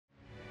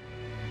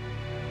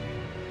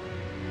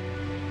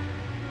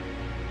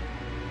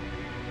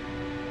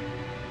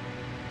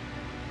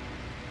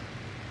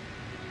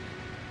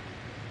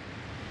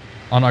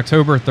On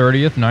October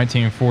 30th,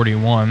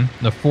 1941,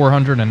 the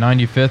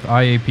 495th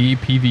IAP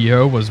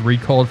PVO was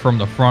recalled from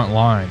the front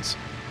lines.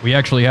 We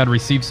actually had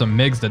received some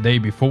MiGs the day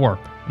before,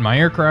 and my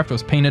aircraft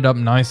was painted up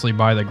nicely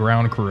by the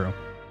ground crew.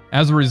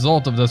 As a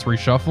result of this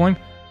reshuffling,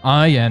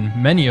 I and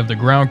many of the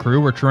ground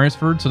crew were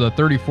transferred to the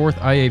 34th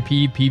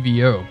IAP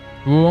PVO,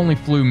 who only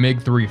flew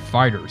Mig-3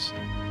 fighters.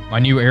 My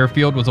new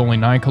airfield was only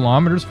 9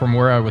 kilometers from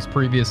where I was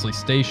previously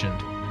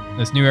stationed.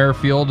 This new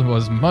airfield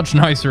was much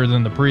nicer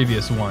than the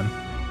previous one.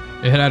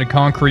 It had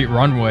concrete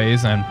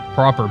runways and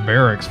proper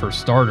barracks for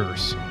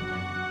starters.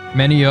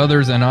 Many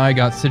others and I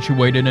got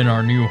situated in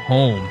our new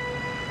home.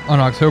 On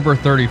October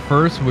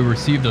 31st, we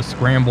received a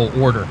scramble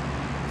order.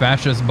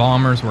 Fascist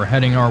bombers were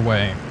heading our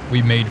way.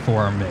 We made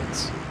for our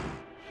MiGs.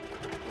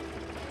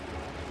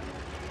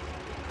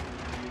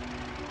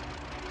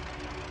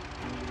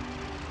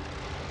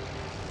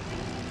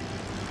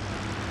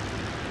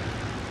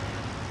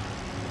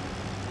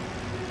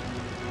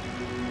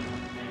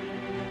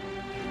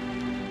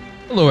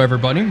 Hello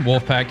everybody,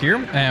 Wolfpack here,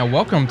 and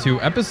welcome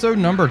to episode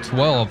number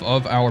 12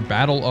 of our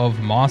Battle of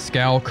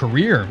Moscow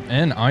career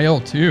in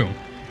IL-2.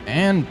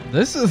 And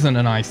this isn't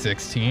an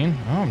I-16.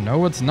 Oh,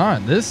 no it's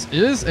not. This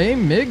is a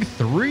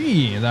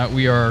Mig-3 that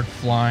we are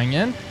flying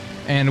in,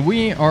 and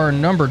we are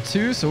number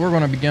 2, so we're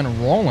going to begin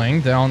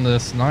rolling down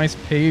this nice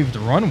paved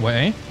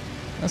runway.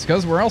 That's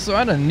because we're also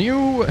at a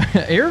new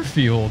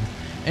airfield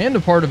and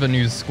a part of a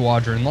new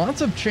squadron.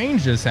 Lots of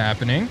changes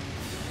happening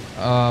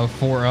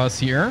for us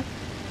here.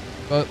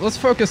 But let's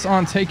focus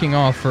on taking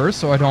off first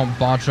so I don't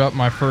botch up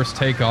my first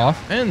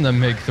takeoff in the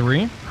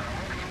Mig-3.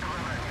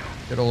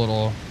 Get a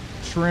little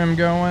trim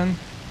going.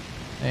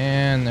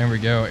 And there we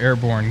go.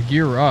 Airborne.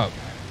 Gear up.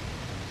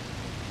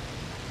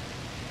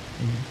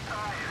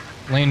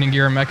 Landing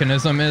gear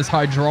mechanism is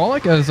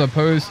hydraulic as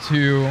opposed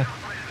to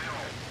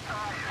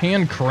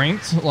hand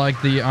cranked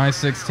like the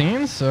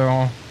I-16.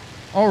 So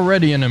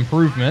already an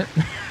improvement,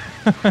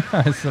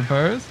 I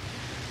suppose.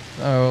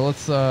 So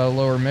let's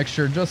lower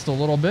mixture just a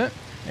little bit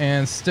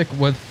and stick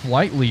with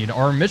flight lead.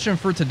 Our mission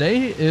for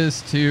today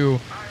is to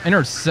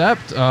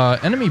intercept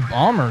enemy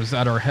bombers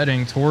that are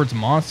heading towards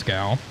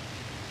Moscow.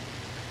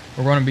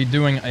 We're going to be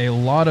doing a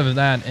lot of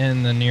that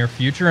in the near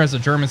future as the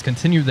Germans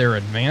continue their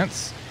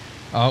advance.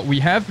 We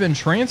have been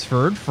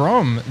transferred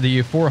from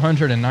the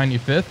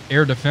 495th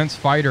Air Defense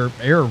Fighter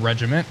Air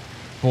Regiment,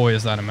 boy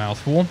is that a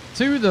mouthful,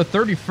 to the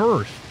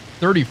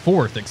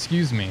 34th,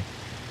 excuse me.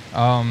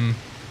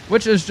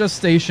 Which is just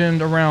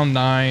stationed around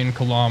 9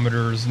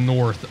 kilometers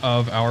north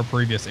of our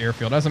previous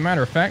airfield. As a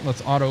matter of fact,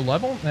 let's auto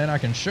level and I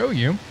can show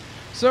you.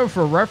 So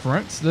for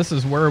reference, this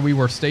is where we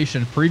were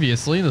stationed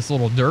previously, this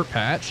little dirt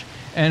patch,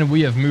 and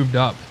we have moved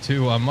up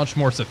to a much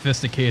more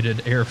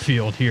sophisticated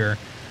airfield here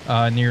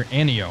near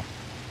Anio.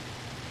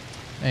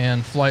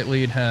 And flight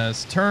lead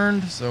has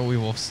turned, so we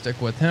will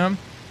stick with him.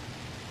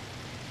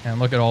 And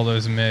look at all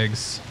those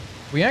MiGs.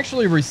 We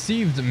actually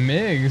received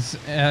MiGs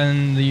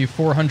in the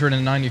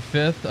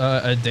 495th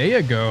a day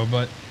ago,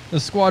 but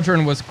the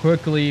squadron was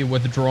quickly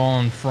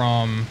withdrawn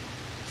from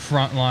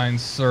frontline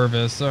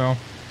service. So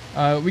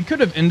we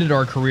could have ended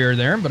our career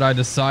there, but I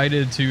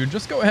decided to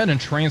just go ahead and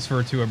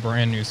transfer to a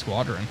brand new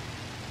squadron.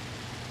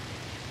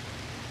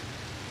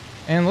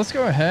 And let's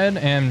go ahead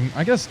and,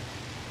 I guess,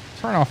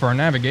 turn off our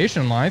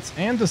navigation lights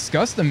and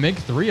discuss the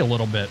Mig-3 a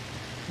little bit.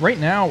 Right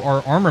now,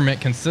 our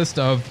armament consists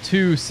of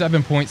 2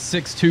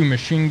 7.62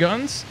 machine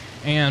guns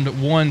and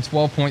one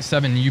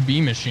 12.7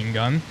 UB machine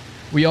gun.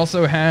 We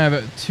also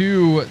have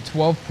 2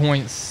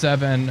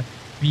 12.7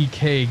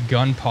 BK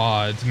gun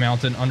pods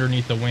mounted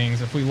underneath the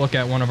wings. If we look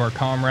at one of our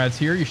comrades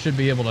here, you should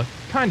be able to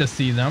kind of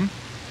see them.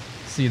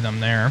 See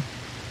them there.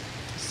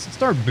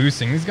 Start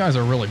boosting. These guys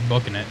are really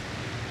booking it.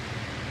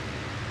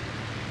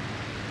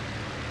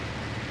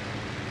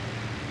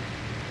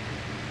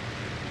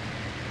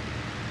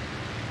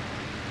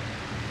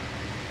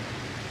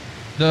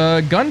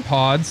 The gun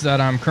pods that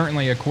I'm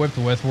currently equipped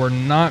with were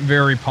not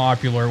very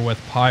popular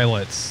with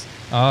pilots.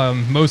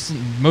 Most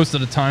of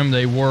the time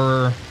they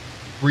were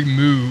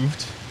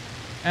removed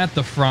at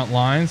the front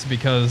lines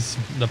because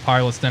the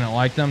pilots didn't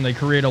like them. They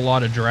create a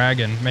lot of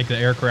drag and make the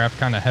aircraft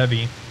kind of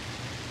heavy.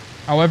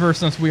 However,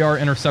 since we are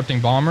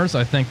intercepting bombers,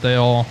 I think they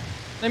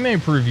may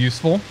prove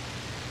useful.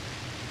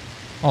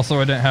 Also,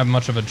 I didn't have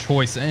much of a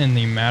choice in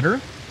the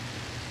matter.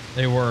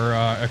 They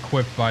were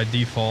equipped by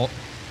default.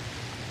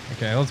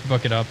 Okay, let's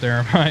book it up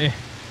there.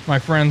 My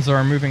friends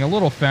are moving a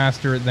little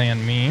faster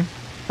than me,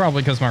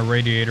 probably because my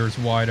radiator is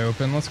wide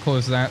open. Let's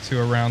close that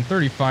to around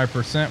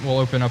 35%. We'll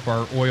open up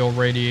our oil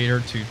radiator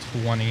to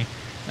 20.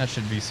 That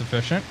should be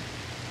sufficient.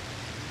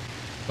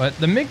 But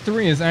the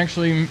Mig-3 is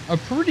actually a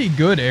pretty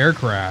good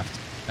aircraft.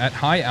 At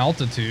high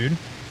altitude,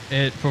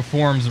 it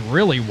performs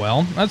really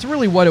well. That's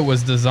really what it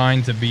was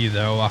designed to be,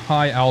 though, a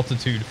high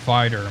altitude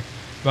fighter.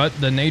 But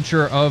the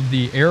nature of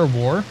the air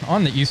war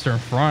on the Eastern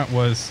Front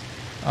was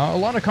a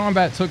lot of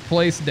combat took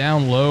place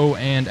down low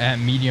and at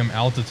medium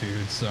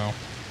altitude, so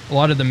a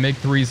lot of the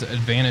Mig-3's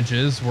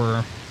advantages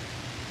were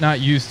not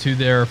used to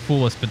their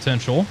fullest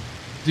potential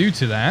due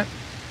to that.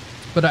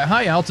 But at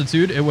high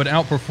altitude, it would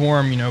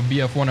outperform, you know,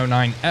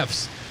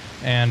 BF-109Fs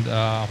and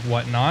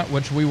whatnot,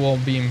 which we will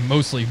be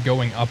mostly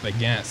going up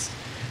against.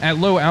 At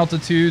low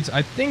altitudes,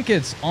 I think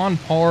it's on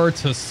par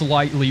to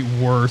slightly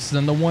worse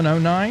than the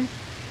 109.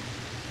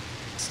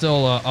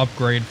 Still an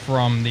upgrade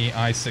from the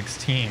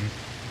I-16.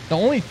 The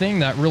only thing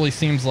that really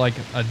seems like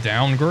a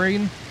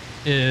downgrade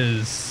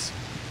is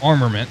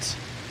armament.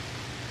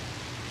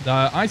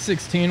 The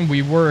I-16,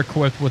 we were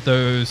equipped with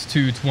those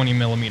two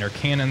 20mm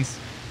cannons.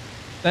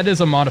 That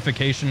is a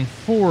modification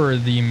for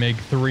the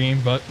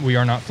Mig-3, but we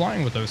are not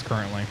flying with those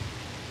currently.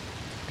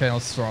 Okay,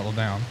 let's throttle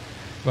down.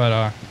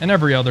 But in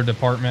every other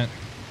department,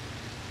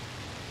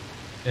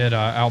 it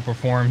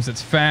outperforms.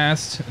 It's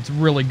fast. It's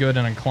really good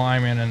in a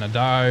climb and in a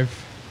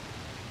dive.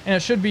 And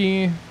it should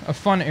be a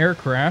fun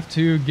aircraft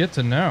to get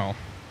to know.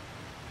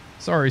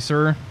 Sorry,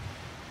 sir.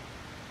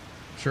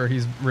 I'm sure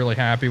he's really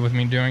happy with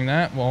me doing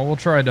that. Well, we'll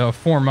try to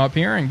form up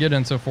here and get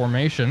into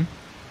formation.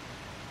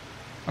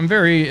 I'm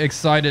very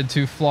excited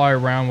to fly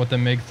around with the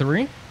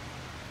Mig-3.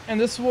 And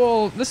this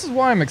is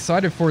why I'm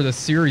excited for the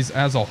series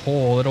as a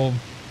whole. It'll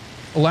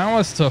allow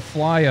us to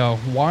fly a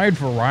wide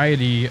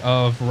variety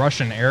of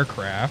Russian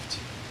aircraft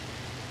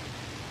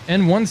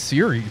in one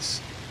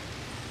series.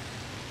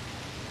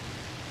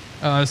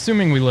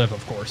 Assuming we live,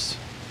 of course.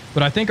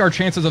 But I think our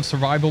chances of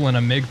survival in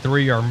a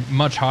Mig-3 are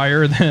much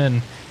higher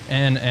than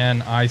in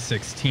an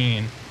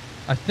I-16.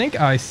 I think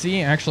I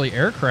see actually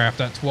aircraft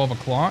at 12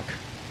 o'clock.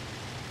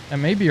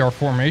 And maybe our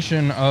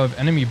formation of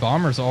enemy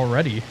bombers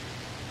already.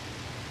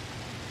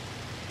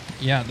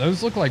 Yeah,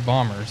 those look like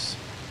bombers.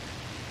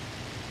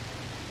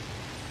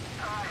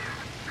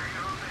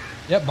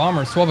 Yep,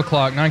 bombers, 12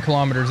 o'clock, 9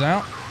 kilometers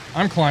out.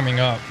 I'm climbing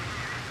up.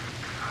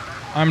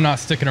 I'm not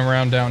sticking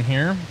around down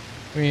here.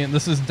 I mean,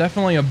 this is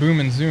definitely a boom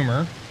and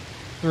zoomer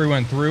through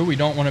and through. We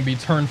don't want to be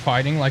turn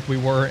fighting like we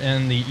were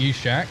in the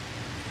E-Shack.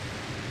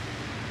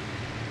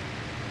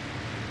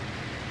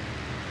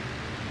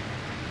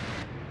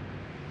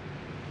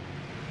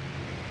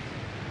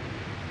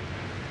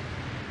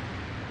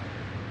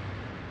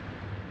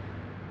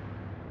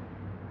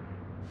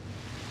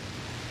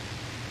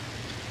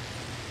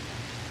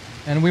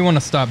 And we want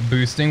to stop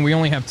boosting. We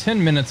only have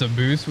 10 minutes of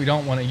boost. We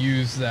don't want to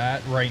use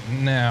that right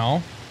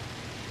now.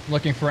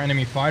 Looking for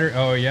enemy fighter.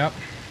 Oh, yep.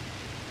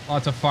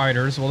 Lots of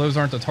fighters. Well, those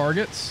aren't the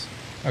targets.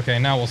 Okay,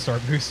 now we'll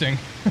start boosting.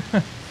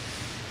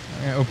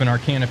 Open our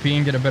canopy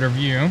and get a better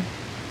view.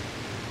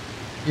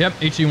 Yep,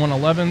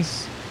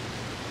 HE-111s.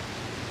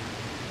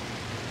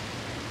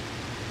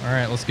 All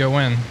right, let's go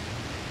in.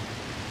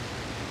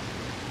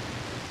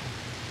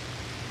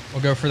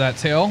 We'll go for that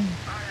tail.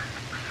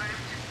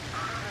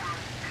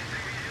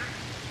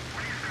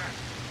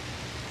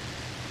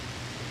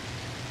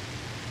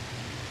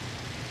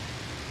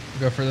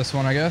 Go for this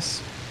one, I guess.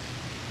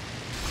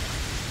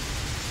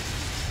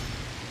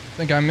 I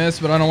think I missed,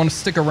 but I don't want to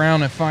stick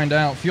around and find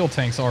out. Fuel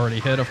tank's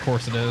already hit. Of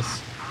course it is.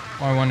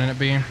 Why wouldn't it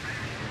be?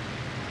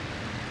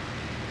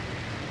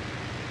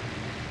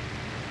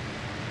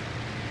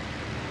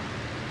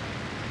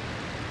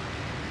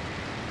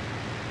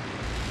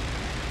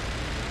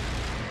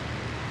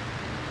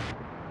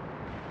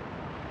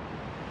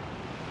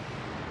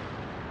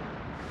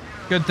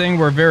 Good thing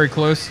we're very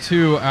close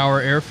to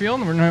our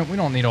airfield. We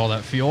don't need all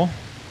that fuel.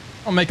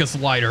 It'll make us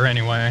lighter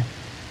anyway.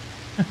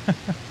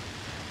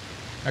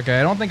 Okay,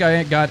 I don't think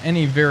I got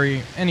any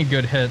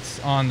good hits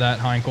on that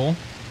Heinkel.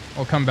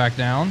 We'll come back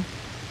down.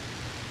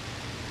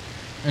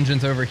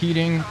 Engine's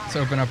overheating. Let's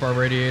open up our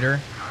radiator.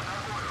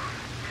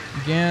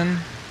 Again.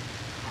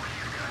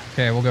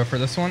 Okay, we'll go for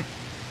this one.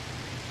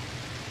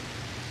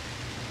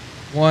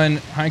 One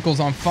Heinkel's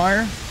on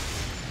fire.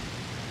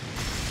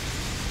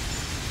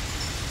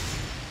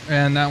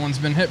 And that one's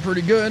been hit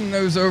pretty good.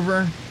 Nose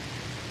over.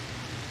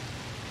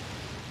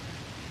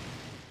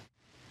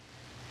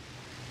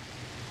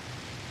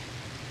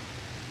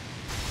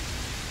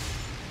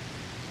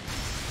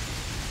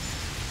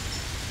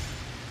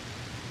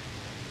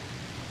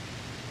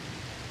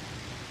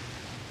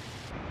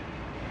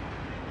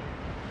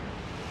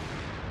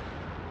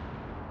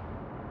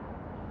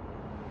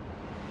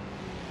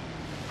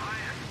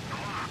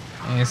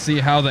 And you see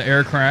how the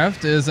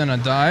aircraft is in a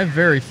dive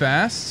very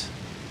fast.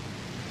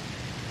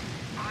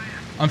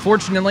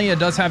 Unfortunately, it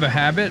does have a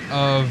habit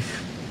of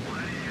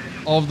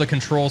all of the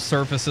control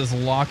surfaces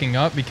locking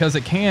up because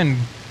it can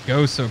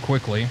go so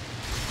quickly.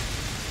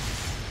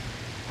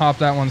 Pop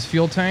that one's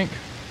fuel tank.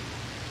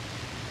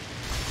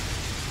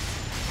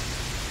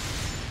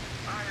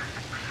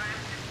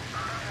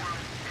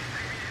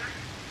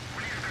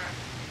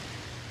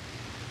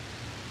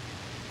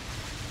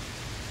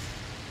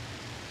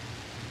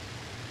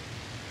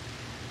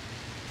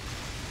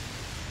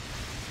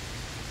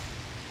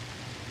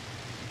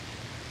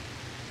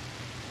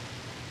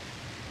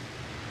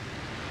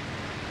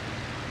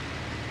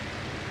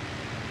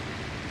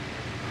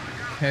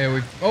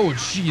 Okay, oh,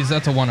 geez,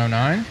 that's a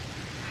 109.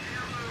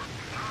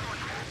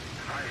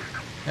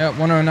 Yeah,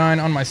 109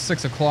 on my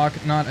 6 o'clock.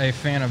 Not a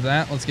fan of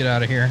that. Let's get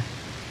out of here.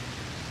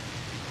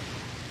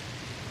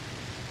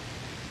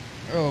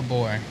 Oh,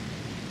 boy.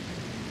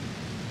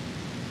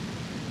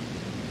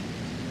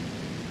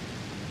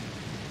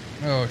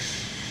 Oh,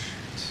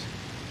 shit.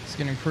 It's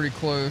getting pretty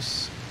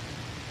close.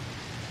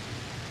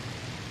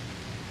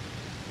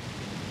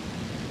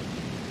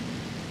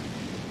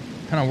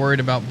 Kind of worried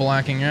about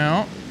blacking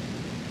out.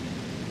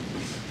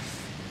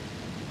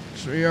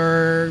 Which we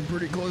are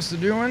pretty close to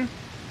doing.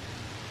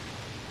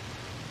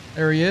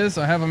 There he is.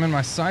 I have him in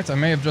my sights. I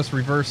may have just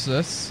reversed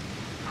this.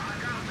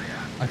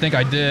 I think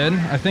I did.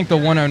 I think the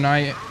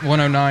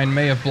 109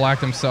 may have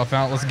blacked himself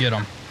out. Let's get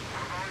him.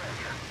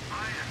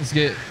 Let's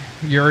get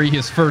Yuri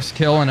his first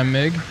kill in a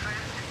MiG.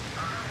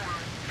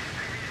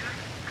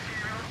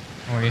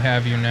 We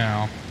have you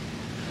now.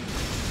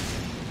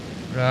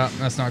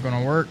 That's not going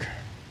to work.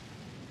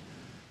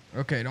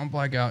 Okay, don't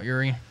black out,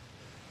 Yuri.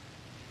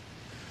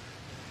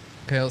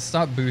 Okay, let's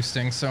stop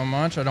boosting so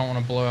much. I don't want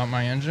to blow out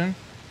my engine.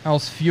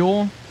 How's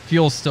fuel?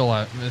 Fuel's still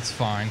at... It's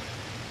fine.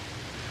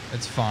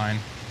 It's fine.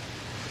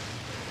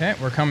 Okay,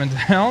 we're coming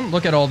down.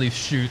 Look at all these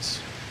chutes.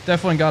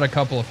 Definitely got a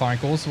couple of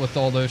cycles with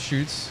all those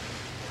chutes.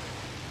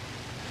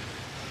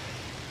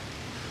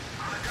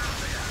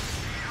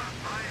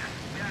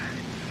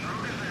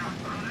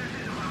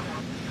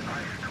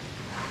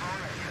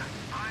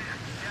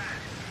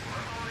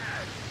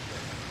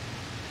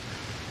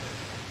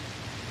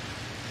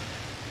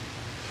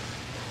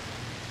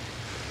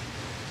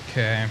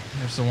 Okay,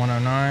 there's the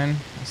 109.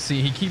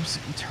 See, he keeps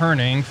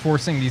turning,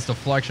 forcing these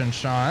deflection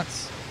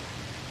shots.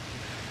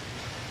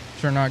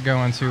 Which are not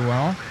going too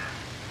well.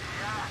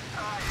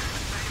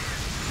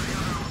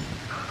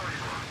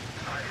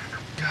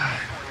 God.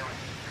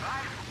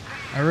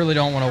 I really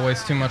don't want to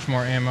waste too much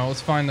more ammo.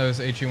 Let's find those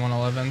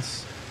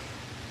HE-111s.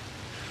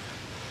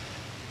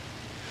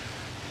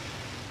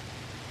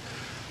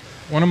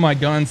 One of my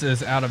guns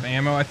is out of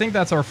ammo. I think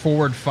that's our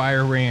forward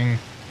firing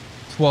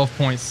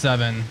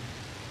 12.7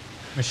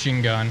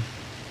 machine gun.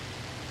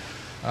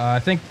 I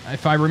think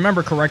if I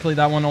remember correctly,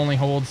 that one only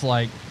holds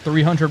like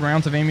 300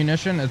 rounds of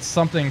ammunition. It's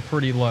something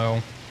pretty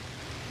low.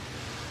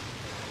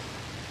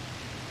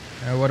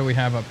 What do we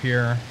have up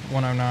here?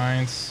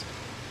 109s.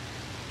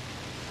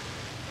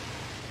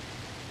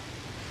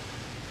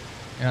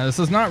 Yeah, this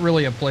is not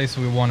really a place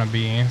we want to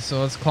be.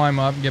 So let's climb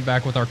up and get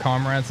back with our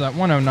comrades. That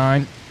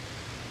 109.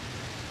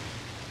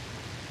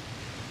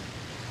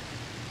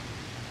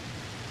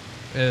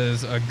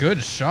 Is a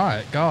good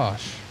shot.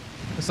 Gosh.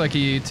 Looks like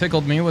he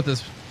tickled me with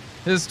his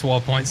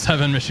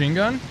 12.7 machine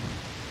gun.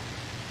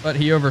 But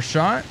he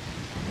overshot.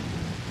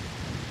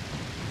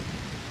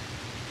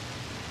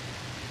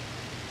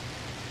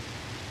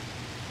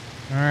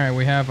 Alright,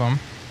 we have him.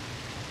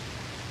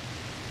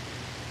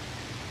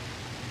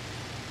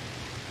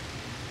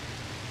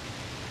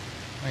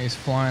 He's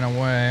flying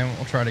away.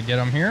 We'll try to get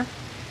him here.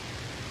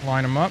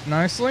 Line him up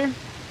nicely.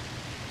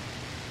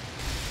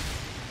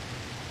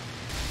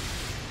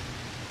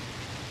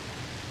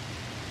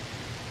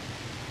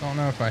 Don't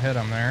know if I hit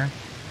him there.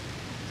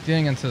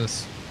 Getting into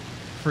this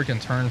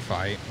freaking turn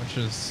fight, which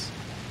is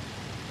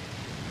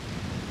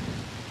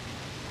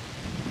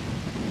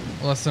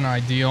less than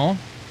ideal.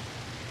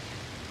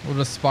 We'll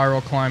just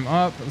spiral climb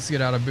up. Let's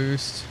get out of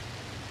boost.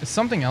 Is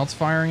something else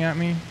firing at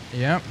me?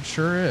 Yep,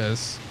 sure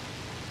is.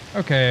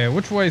 Okay,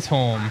 which way's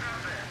home?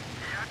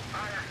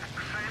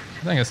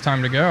 I think it's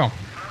time to go.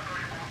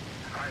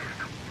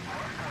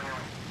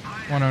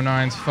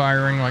 109's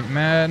firing like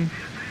mad.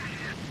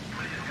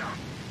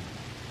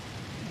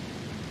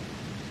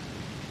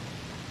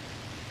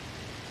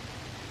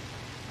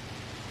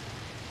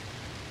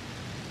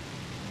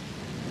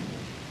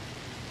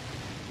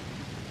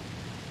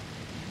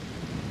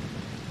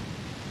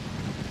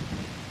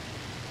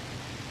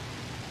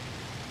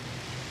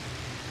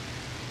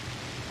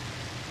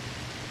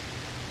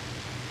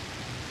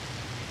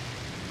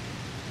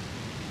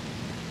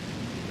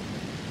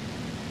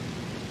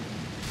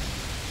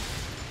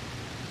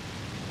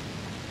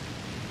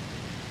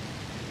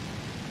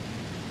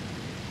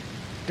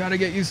 Gotta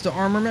get used to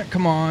armament.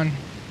 Come on.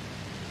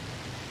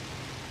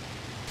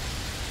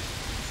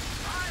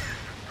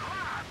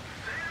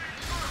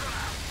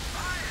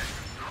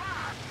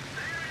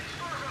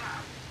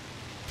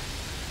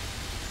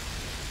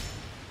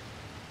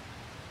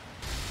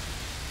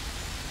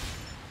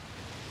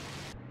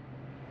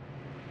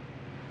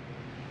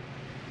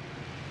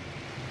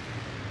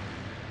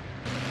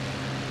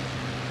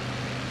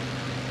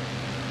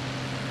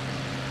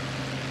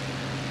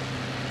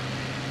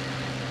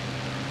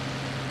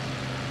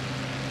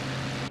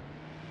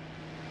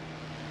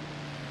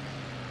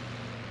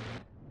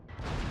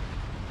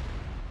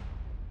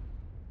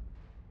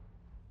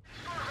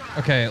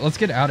 Okay, let's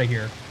get out of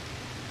here.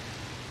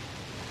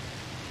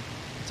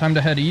 Time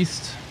to head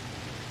east.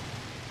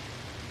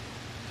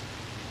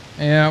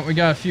 Yeah, we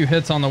got a few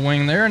hits on the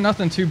wing there.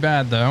 Nothing too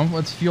bad, though.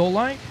 What's fuel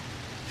like?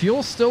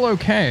 Fuel's still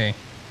okay.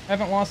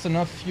 Haven't lost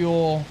enough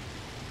fuel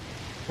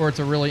for it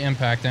to really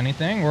impact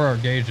anything, or our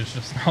gauge is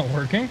just not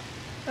working.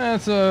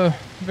 That's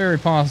very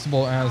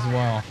possible as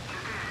well.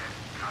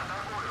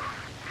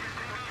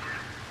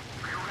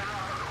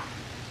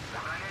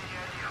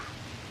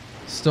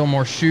 Still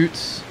more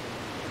chutes.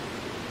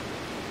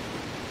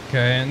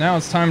 Okay, and now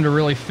it's time to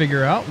really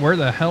figure out where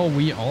the hell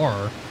we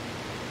are.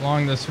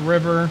 along this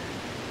river.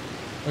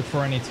 Look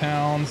for any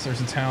towns.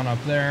 There's a town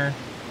up there.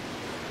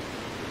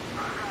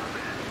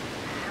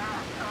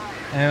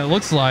 And it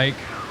looks like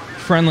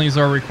friendlies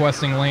are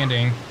requesting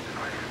landing.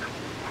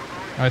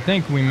 I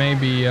think we may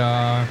be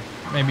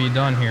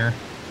done here.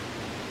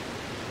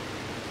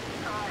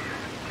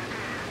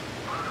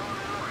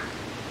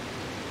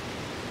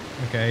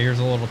 Okay, here's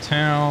a little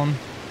town.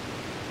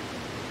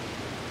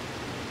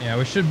 Yeah,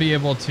 we should be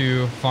able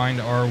to find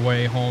our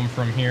way home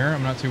from here.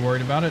 I'm not too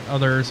worried about it.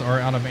 Others are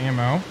out of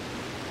ammo.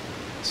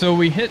 So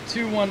we hit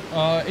two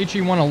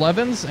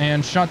HE-111s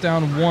and shot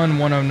down one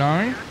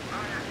 109.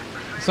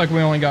 Looks like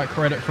we only got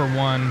credit for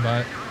one,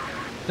 but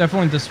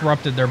definitely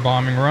disrupted their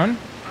bombing run.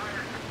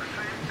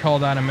 Call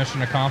that a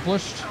mission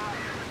accomplished.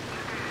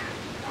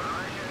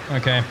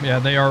 Okay,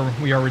 yeah,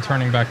 we are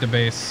returning back to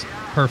base.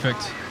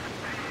 Perfect.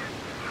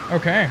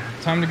 Okay,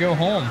 time to go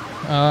home.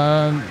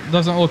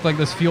 Doesn't look like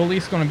this fuel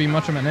leak's going to be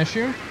much of an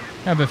issue.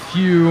 Have a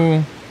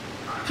few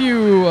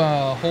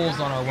holes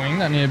on our wing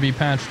that need to be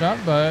patched up,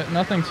 but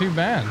nothing too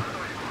bad.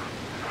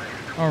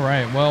 All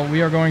right, well,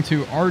 we are going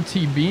to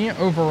RTB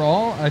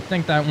overall. I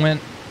think that went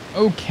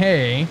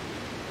okay.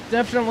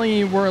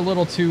 Definitely we're a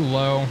little too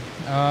low.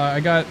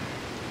 I'm going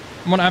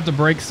to have to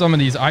break some of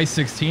these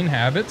I-16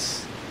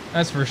 habits.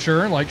 That's for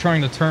sure, like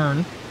trying to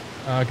turn,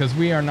 because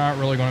we are not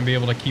really going to be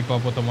able to keep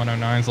up with the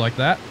 109s like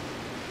that.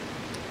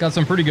 Got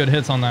some pretty good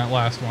hits on that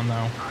last one,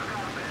 though.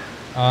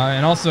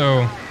 And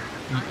also,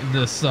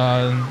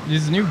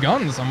 these new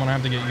guns I'm going to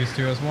have to get used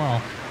to as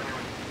well.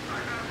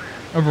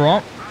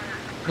 Overall,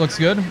 looks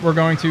good. We're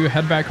going to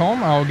head back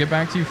home. I'll get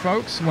back to you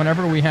folks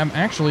whenever we have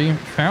actually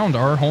found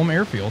our home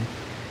airfield.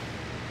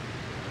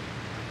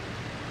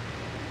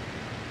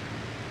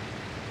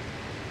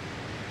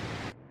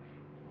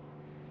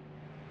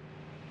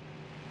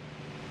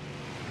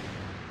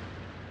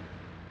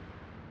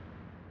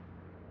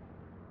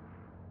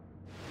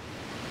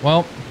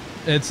 Well,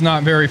 it's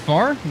not very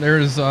far.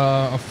 There's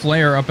a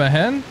flare up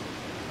ahead.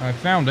 I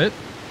found it.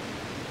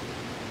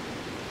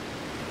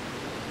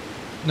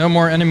 No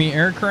more enemy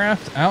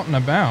aircraft out and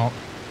about.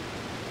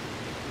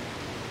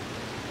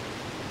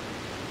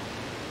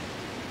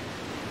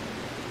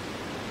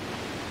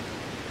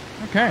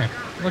 Okay,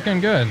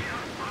 looking good.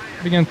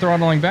 Begin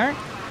throttling back.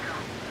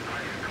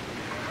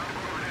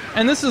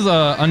 And this is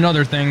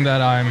another thing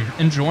that I'm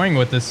enjoying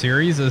with this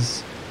series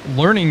is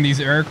learning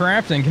these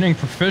aircraft and getting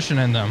proficient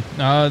in them.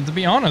 To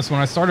be honest, when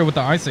I started with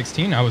the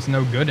I-16, I was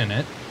no good in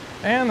it.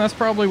 And that's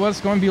probably what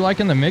it's going to be like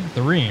in the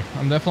Mig-3.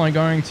 I'm definitely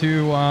going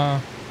to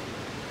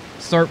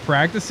start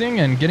practicing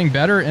and getting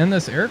better in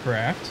this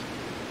aircraft,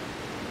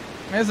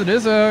 as it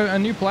is a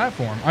new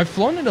platform. I've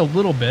flown it a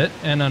little bit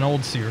in an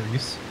old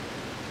series,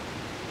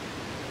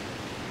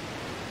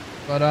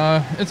 but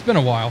it's been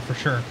a while for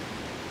sure.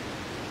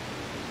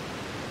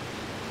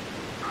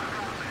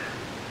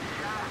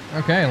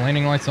 Okay,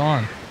 landing lights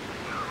on.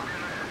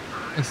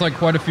 Looks like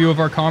quite a few of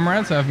our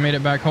comrades have made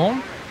it back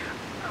home.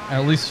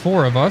 At least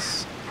 4 of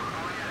us.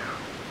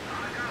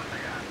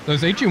 Those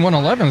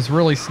HE-111s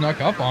really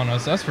snuck up on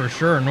us, that's for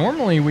sure.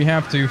 Normally we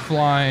have to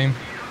fly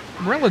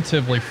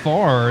relatively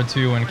far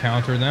to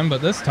encounter them,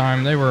 but this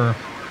time they were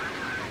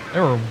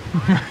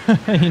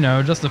you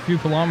know, just a few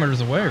kilometers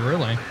away,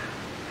 really.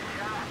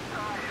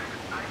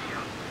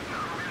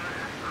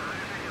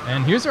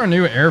 And here's our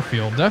new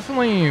airfield.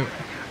 Definitely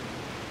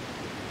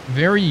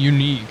very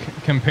unique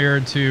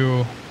compared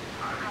to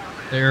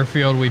the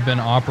airfield we've been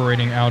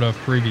operating out of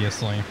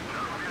previously.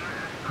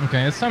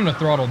 Okay, it's time to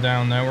throttle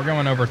down though. We're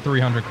going over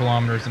 300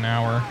 kilometers an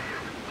hour.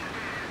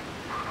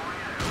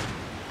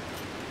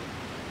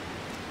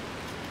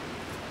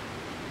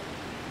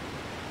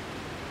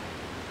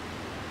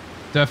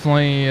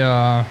 Definitely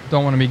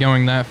don't want to be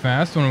going that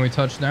fast when we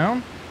touch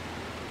down.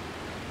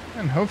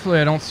 And hopefully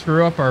I don't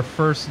screw up our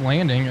first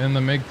landing in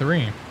the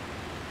Mig-3.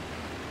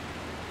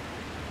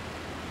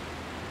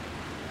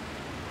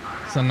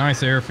 It's a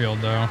nice airfield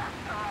though.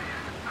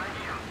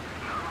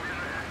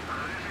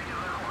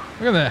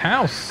 Look at that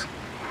house.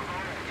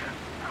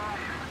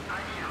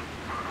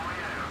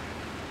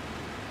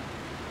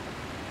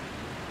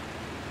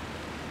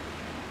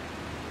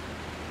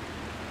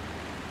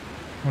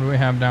 What do we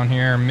have down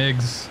here?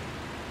 MiGs.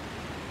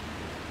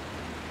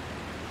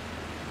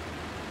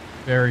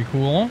 Very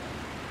cool.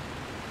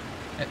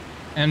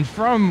 And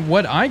from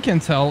what I can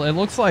tell, it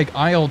looks like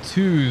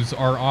IL-2s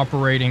are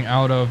operating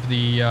out of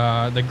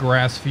the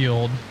grass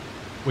field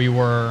we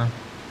were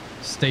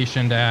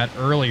stationed at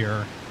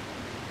earlier.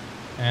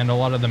 And a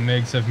lot of the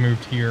MiGs have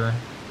moved here.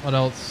 What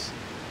else?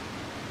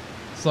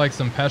 It's like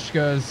some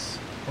Peshkas,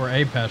 or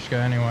a Peshka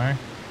anyway.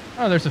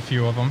 Oh, there's a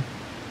few of them.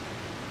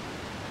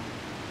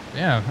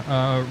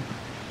 Yeah,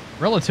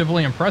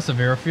 relatively impressive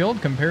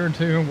airfield compared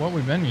to what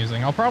we've been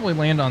using. I'll probably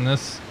land on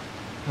this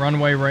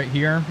runway right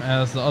here,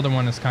 as the other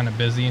one is kind of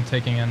busy and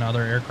taking in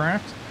other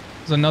aircraft.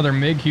 There's another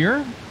MiG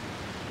here.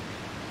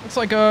 Looks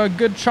like a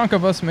good chunk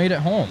of us made it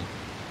home.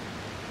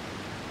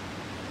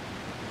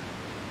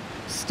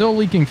 Still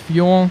leaking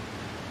fuel.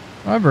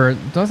 However,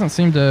 it doesn't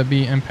seem to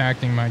be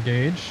impacting my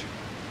gauge.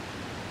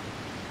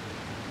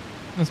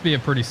 Must be a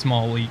pretty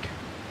small leak.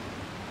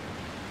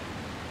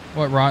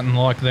 What rotten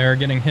luck there,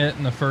 getting hit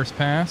in the first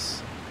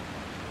pass.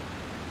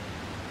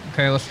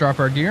 Okay, let's drop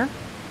our gear.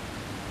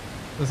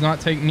 Does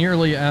not take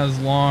nearly as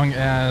long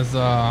as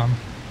the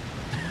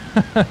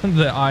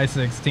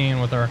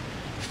I-16 with our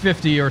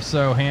 50 or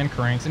so hand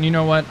cranks. And you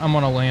know what? I'm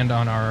going to land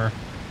on our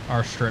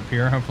strip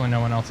here. Hopefully no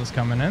one else is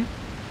coming in.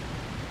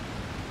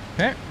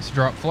 Okay, let's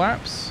drop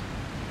flaps.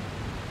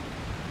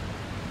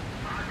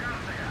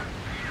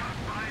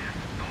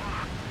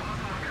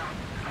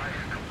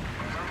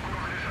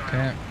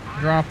 Okay,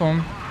 drop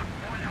them.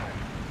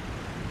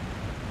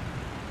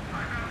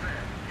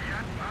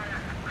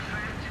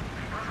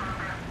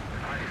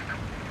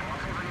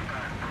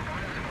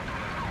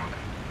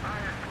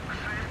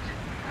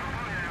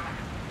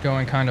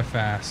 Going kind of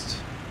fast.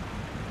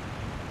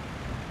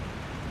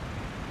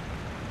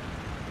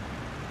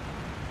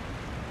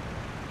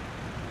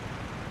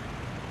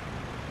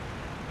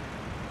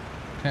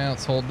 Okay,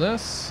 let's hold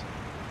this.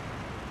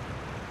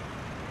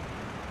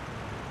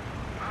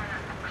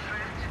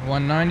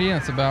 190,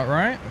 that's about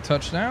right. A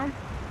touchdown.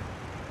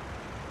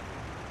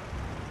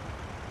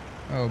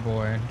 Oh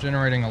boy,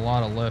 generating a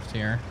lot of lift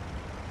here.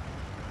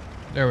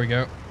 There we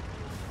go.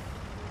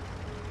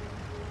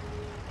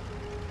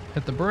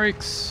 Hit the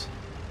brakes.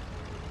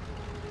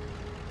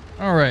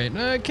 All right,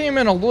 it came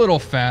in a little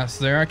fast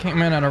there. I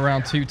came in at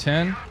around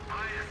 210.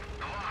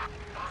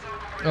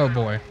 Oh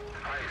boy.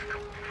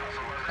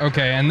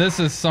 Okay, and this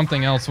is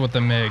something else with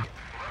the MiG.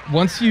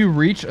 Once you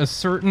reach a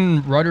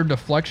certain rudder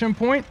deflection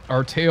point,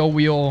 our tail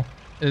wheel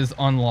is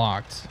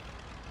unlocked.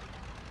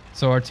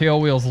 So our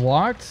tail wheel's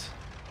locked,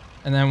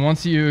 and then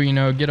once you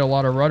get a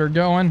lot of rudder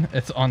going,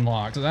 it's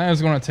unlocked. So that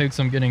is going to take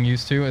some getting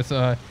used to. It's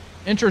a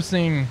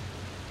interesting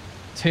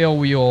tail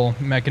wheel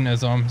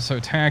mechanism, so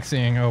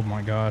taxiing, oh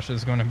my gosh,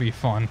 is going to be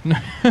fun.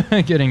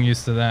 Getting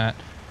used to that.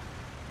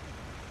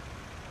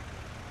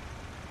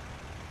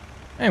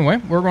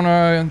 Anyway, we're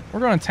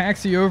gonna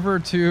taxi over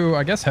to,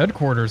 I guess,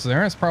 headquarters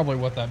there. That's probably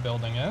what that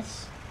building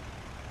is,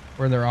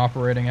 where they're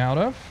operating out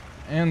of.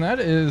 And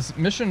that is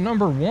mission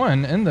number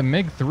 1 in the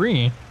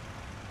Mig-3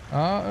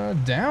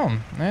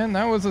 down. And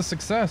that was a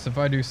success, if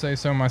I do say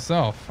so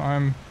myself.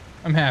 I'm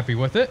happy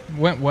with it.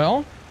 Went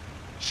well.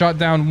 Shot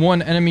down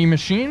 1 enemy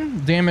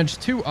machine,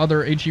 damaged 2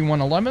 other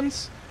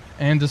HE-111s,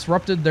 and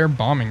disrupted their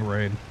bombing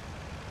raid.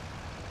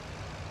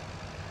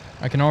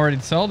 I can already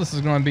tell this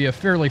is going to be a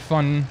fairly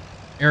fun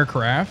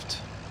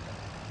aircraft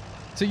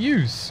to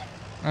use,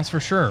 that's for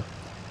sure.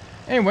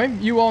 Anyway,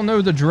 you all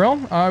know the drill.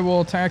 I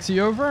will taxi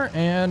over,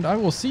 and I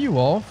will see you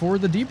all for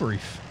the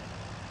debrief.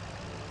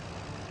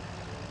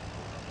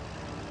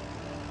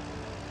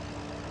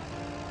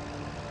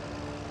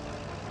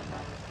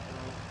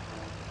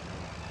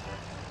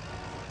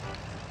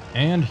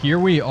 And here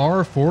we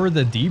are for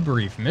the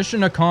debrief.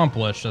 Mission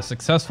accomplished. A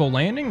successful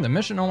landing. The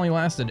mission only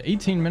lasted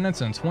 18 minutes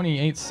and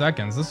 28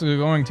 seconds. This is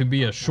going to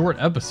be a short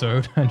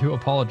episode. I do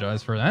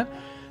apologize for that.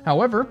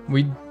 However,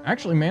 we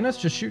actually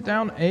managed to shoot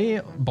down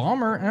a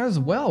bomber as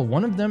well.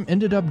 One of them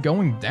ended up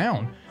going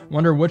down.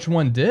 Wonder which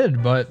one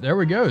did, but there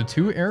we go.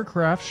 2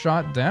 aircraft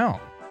shot down.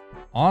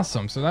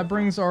 Awesome. So that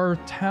brings our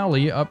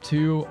tally up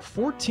to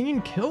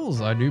 14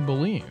 kills, I do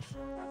believe.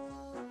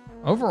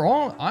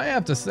 Overall, I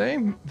have to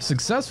say,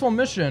 successful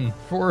mission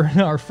for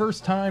our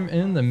first time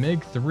in the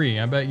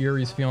Mig-3. I bet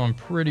Yuri's feeling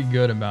pretty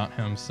good about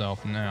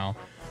himself now.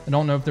 I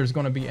don't know if there's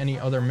going to be any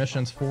other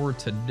missions for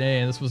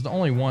today. This was the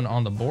only one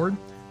on the board.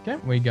 Okay,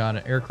 we got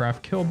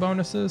aircraft kill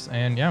bonuses,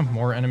 and yeah,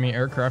 more enemy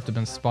aircraft have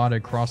been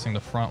spotted crossing the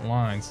front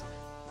lines.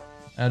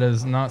 That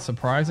is not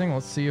surprising.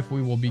 Let's see if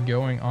we will be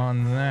going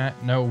on that.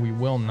 No, we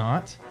will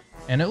not.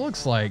 And it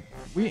looks like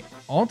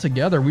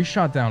altogether we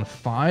shot down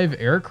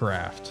 5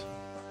 aircraft.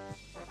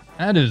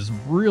 That is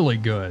really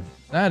good.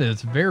 That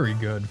is very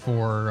good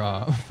for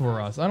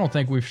us. I don't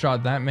think we've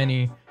shot that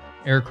many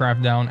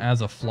aircraft down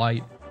as a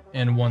flight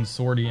in one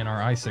sortie in our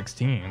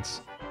I-16s.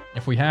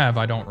 If we have,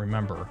 I don't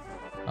remember.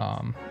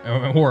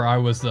 Or I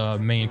was the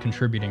main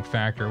contributing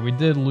factor. We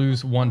did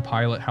lose 1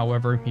 pilot,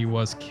 however. He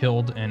was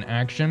killed in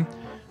action.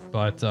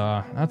 But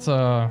that's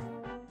a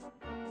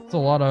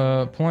lot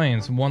of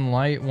planes. 1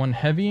 light, 1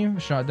 heavy,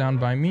 shot down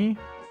by me.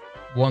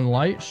 1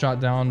 light, shot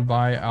down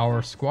by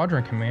our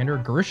squadron commander,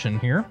 Grishin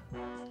here.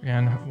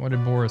 And what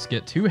did Boris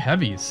get? 2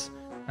 heavies.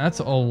 That's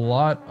a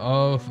lot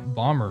of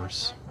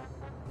bombers.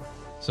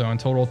 So in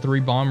total,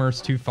 3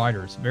 bombers, 2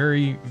 fighters.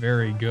 Very,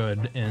 very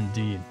good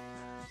indeed.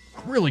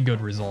 Really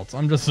good results.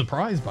 I'm just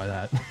surprised by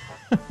that.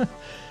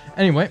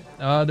 Anyway,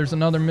 there's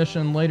another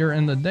mission later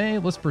in the day.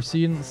 Let's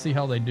proceed and see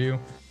how they do.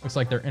 Looks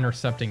like they're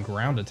intercepting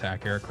ground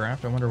attack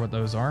aircraft. I wonder what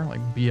those are,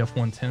 like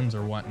BF-110s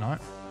or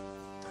whatnot.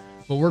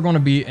 But we're going to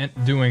be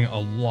doing a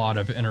lot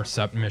of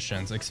intercept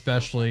missions,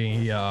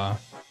 especially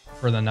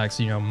for the next,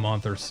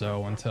 month or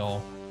so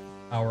until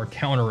our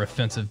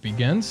counteroffensive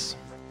begins.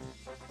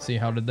 See,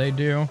 how did they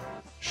do?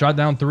 Shot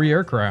down 3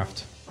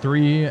 aircraft,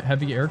 3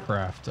 heavy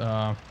aircraft.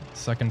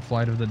 Second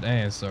flight of the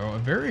day, so a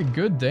very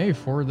good day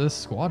for this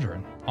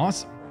squadron.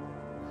 Awesome.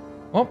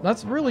 Well,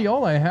 that's really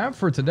all I have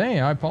for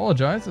today. I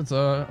apologize. It's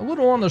a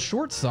little on the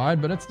short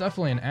side, but it's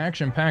definitely an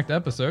action-packed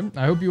episode.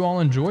 I hope you all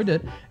enjoyed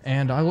it,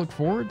 and I look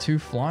forward to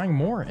flying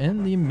more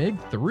in the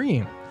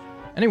Mig-3.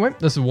 Anyway,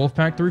 this is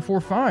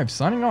Wolfpack345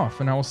 signing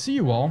off, and I will see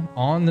you all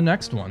on the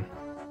next one.